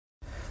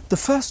The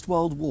First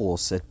World War,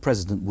 said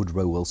President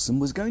Woodrow Wilson,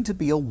 was going to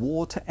be a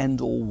war to end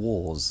all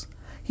wars.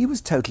 He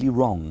was totally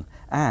wrong,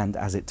 and,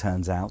 as it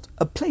turns out,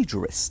 a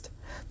plagiarist.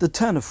 The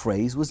turn of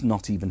phrase was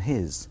not even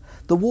his.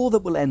 The War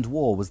That Will End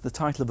War was the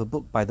title of a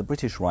book by the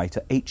British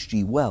writer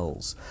H.G.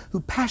 Wells, who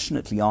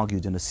passionately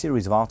argued in a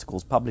series of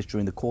articles published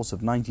during the course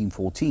of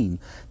 1914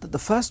 that the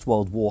First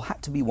World War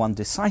had to be won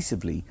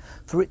decisively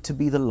for it to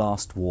be the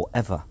last war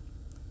ever.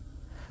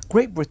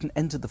 Great Britain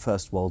entered the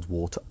First World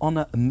War to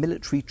honour a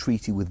military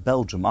treaty with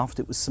Belgium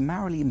after it was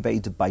summarily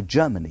invaded by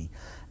Germany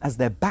as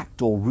their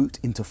backdoor route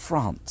into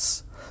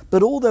France.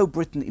 But although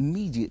Britain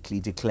immediately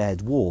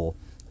declared war,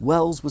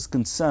 Wells was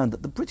concerned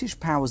that the British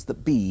powers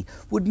that be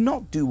would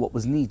not do what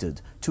was needed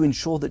to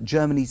ensure that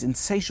Germany's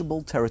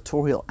insatiable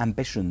territorial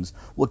ambitions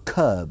were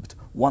curbed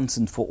once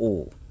and for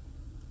all.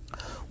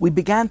 "We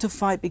began to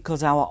fight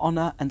because our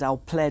honour and our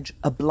pledge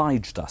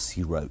obliged us,"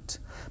 he wrote.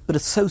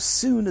 "But so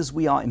soon as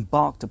we are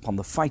embarked upon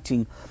the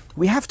fighting,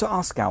 we have to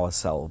ask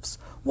ourselves,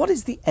 what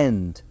is the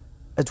end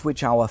at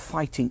which our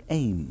fighting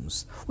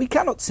aims? We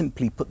cannot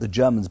simply put the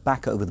Germans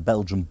back over the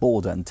Belgian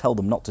border and tell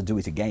them not to do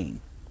it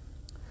again."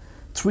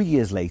 3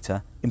 years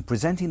later, in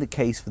presenting the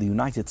case for the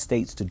United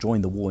States to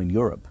join the war in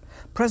Europe,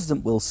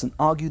 President Wilson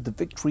argued the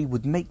victory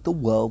would make the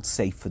world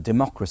safe for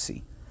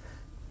democracy.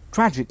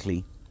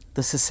 Tragically,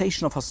 the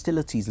cessation of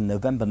hostilities in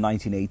November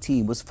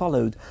 1918 was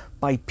followed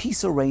by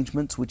peace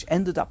arrangements which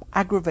ended up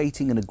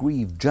aggravating an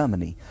aggrieved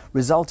Germany,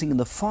 resulting in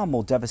the far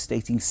more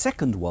devastating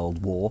Second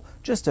World War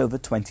just over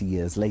 20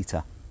 years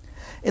later.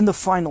 In the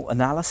final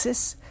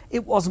analysis,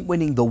 it wasn't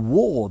winning the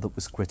war that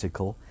was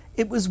critical,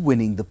 it was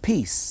winning the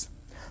peace.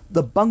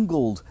 The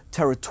bungled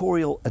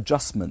territorial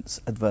adjustments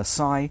at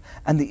Versailles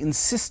and the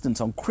insistence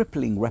on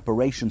crippling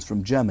reparations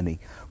from Germany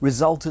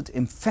resulted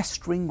in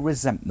festering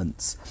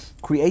resentments,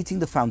 creating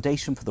the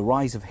foundation for the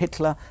rise of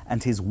Hitler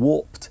and his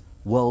warped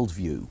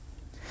worldview.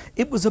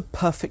 It was a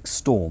perfect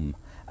storm,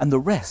 and the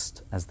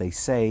rest, as they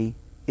say,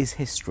 is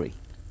history.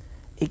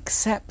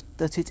 Except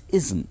that it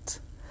isn't.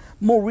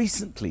 More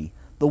recently,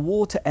 the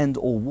war to end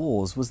all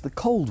wars was the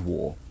Cold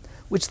War,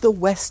 which the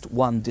West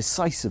won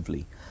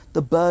decisively.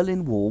 The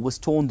Berlin Wall was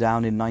torn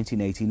down in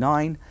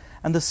 1989,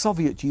 and the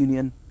Soviet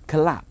Union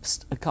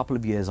collapsed a couple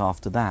of years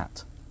after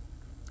that.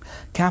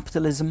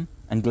 Capitalism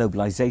and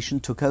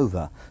globalization took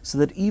over, so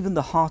that even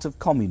the heart of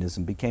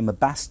communism became a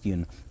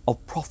bastion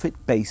of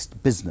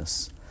profit-based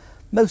business.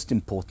 Most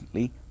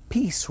importantly,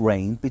 peace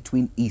reigned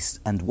between East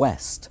and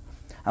West.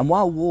 And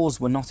while wars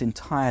were not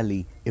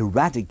entirely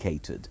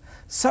eradicated,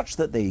 such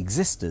that they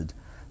existed,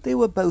 they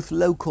were both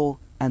local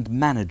and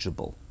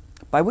manageable.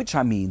 By which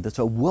I mean that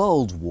a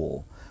world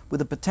war with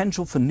a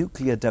potential for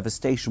nuclear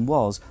devastation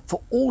was,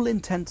 for all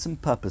intents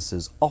and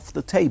purposes, off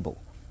the table.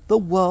 The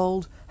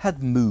world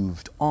had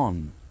moved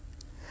on.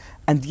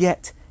 And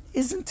yet,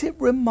 isn't it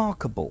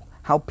remarkable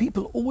how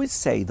people always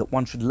say that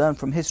one should learn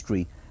from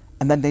history,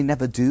 and then they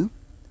never do?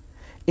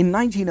 In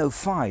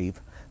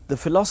 1905, the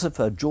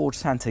philosopher George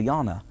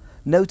Santayana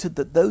noted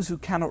that those who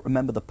cannot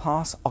remember the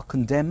past are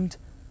condemned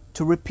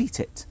to repeat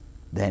it.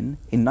 Then,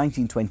 in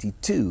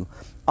 1922,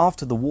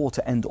 after the war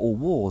to end all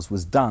wars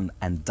was done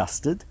and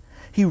dusted,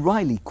 he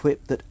wryly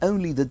quipped that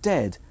only the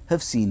dead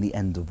have seen the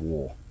end of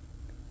war.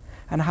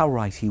 And how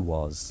right he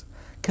was.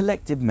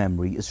 Collective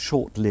memory is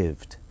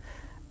short-lived,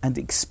 and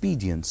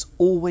expedience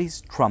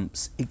always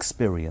trumps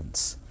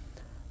experience.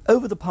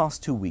 Over the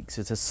past 2 weeks,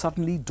 it has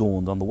suddenly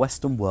dawned on the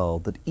Western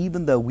world that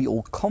even though we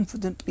all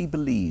confidently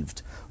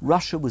believed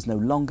Russia was no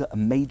longer a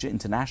major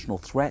international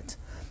threat,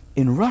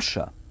 in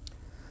Russia,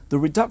 the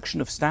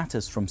reduction of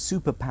status from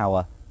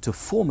superpower to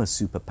former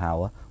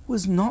superpower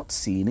was not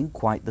seen in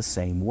quite the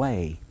same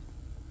way.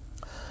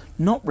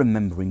 Not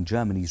remembering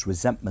Germany's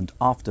resentment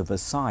after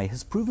Versailles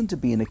has proven to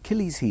be an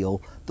Achilles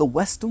heel the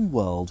Western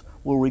world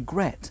will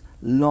regret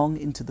long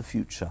into the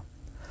future.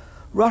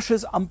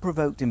 Russia's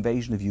unprovoked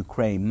invasion of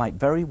Ukraine might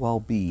very well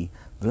be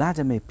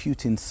Vladimir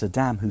Putin's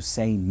Saddam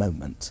Hussein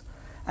moment,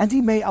 and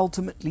he may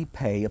ultimately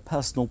pay a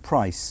personal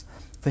price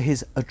for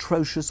his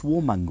atrocious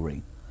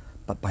warmongering.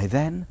 But by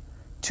then,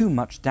 too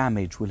much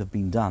damage will have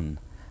been done,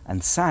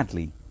 and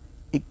sadly,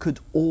 it could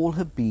all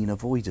have been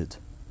avoided.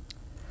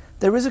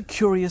 There is a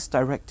curious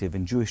directive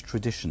in Jewish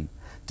tradition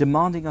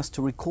demanding us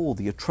to recall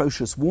the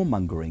atrocious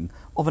warmongering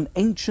of an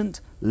ancient,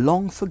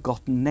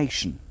 long-forgotten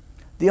nation,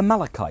 the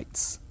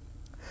Amalekites.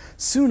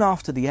 Soon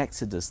after the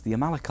Exodus, the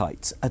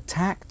Amalekites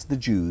attacked the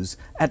Jews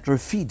at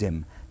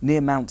Rephidim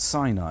near Mount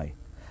Sinai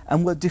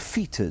and were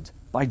defeated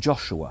by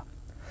Joshua.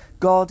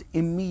 God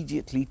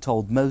immediately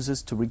told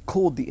Moses to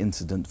record the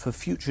incident for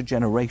future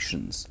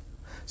generations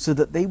so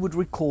that they would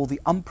recall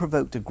the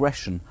unprovoked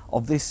aggression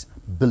of this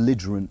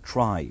belligerent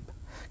tribe.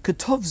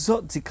 Ketov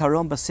zot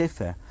zikaron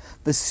b'sefer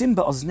v'sim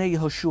ba'oznei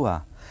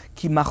Yehoshua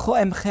ki macho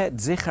emche et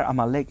zecher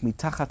Amalek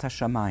mitachat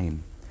hashamayim.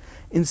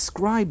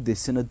 Inscribe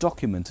this in a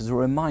document as a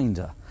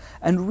reminder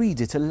and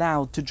read it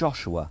aloud to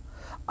Joshua.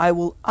 I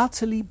will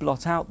utterly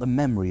blot out the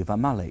memory of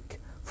Amalek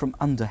from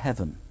under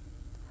heaven.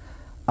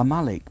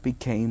 Amalek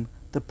became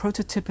the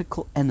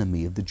prototypical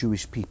enemy of the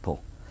Jewish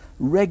people,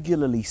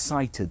 regularly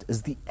cited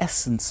as the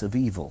essence of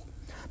evil.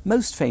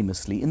 most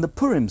famously in the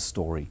Purim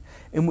story,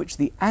 in which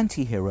the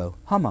anti-hero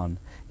Haman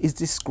is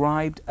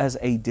described as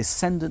a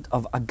descendant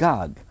of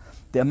Agag,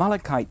 the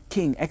Amalekite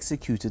king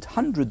executed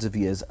hundreds of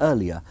years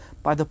earlier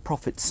by the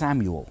prophet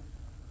Samuel.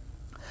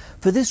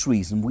 For this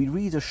reason, we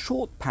read a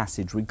short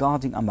passage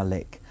regarding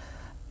Amalek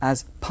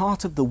as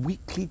part of the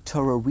weekly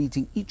Torah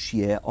reading each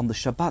year on the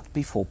Shabbat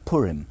before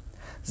Purim.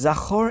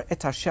 Zachor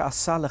et asher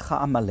asa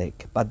lecha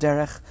Amalek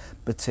baderech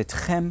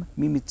b'tzetchem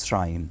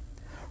mimitzrayim.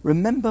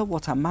 Remember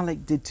what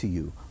Amalek did to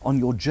you on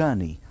your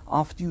journey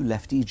after you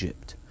left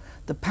Egypt.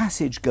 The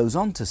passage goes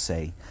on to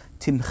say,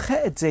 Timche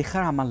et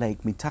zecher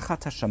Amalek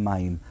mitachat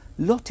hashamayim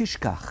lo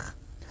tishkach.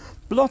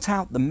 Blot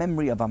out the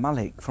memory of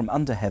Amalek from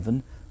under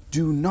heaven,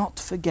 do not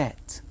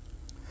forget.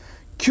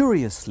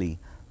 Curiously,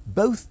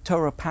 both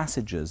Torah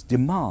passages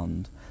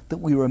demand that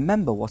we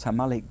remember what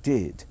Amalek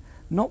did,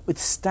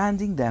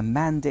 notwithstanding their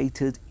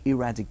mandated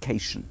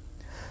eradication.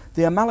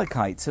 The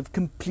Amalekites have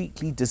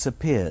completely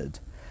disappeared,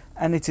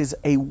 and it is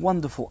a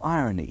wonderful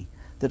irony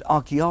that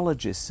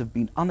archaeologists have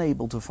been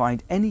unable to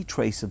find any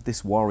trace of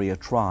this warrior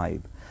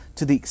tribe,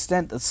 to the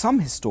extent that some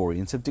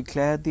historians have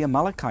declared the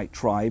Amalekite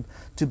tribe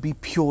to be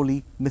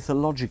purely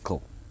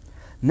mythological.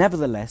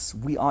 Nevertheless,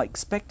 we are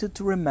expected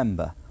to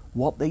remember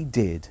what they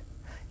did,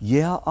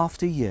 year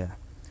after year,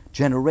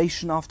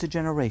 generation after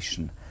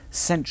generation,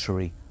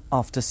 century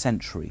after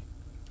century.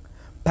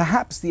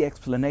 Perhaps the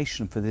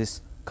explanation for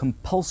this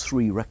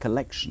compulsory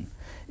recollection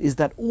is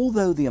that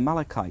although the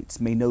Amalekites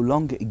may no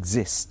longer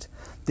exist,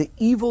 the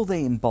evil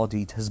they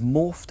embodied has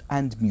morphed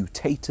and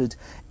mutated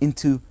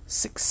into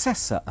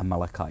successor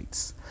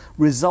Amalekites,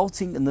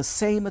 resulting in the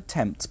same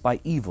attempts by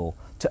evil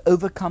to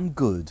overcome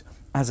good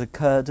as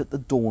occurred at the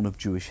dawn of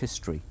Jewish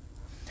history.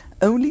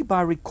 Only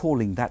by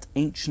recalling that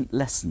ancient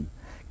lesson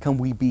can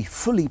we be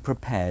fully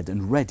prepared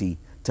and ready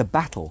to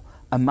battle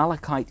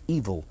Amalekite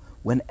evil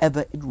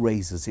whenever it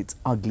raises its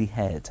ugly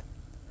head.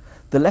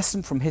 The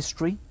lesson from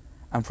history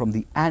and from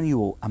the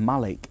annual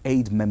Amalek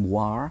Aid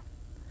Memoir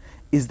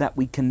is that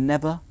we can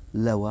never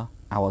lower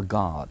our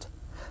guard,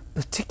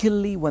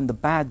 particularly when the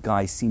bad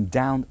guys seem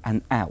down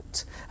and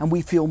out and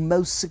we feel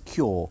most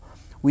secure.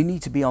 We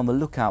need to be on the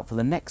lookout for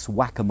the next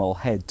whack-a-mole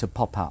head to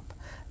pop up,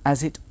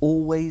 as it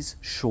always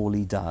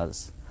surely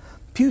does.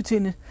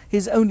 Putin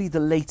is only the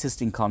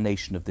latest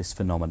incarnation of this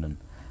phenomenon,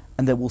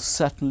 and there will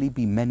certainly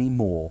be many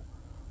more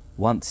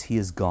once he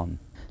is gone.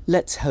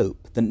 Let's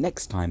hope that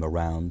next time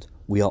around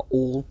we are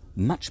all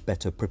much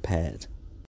better prepared.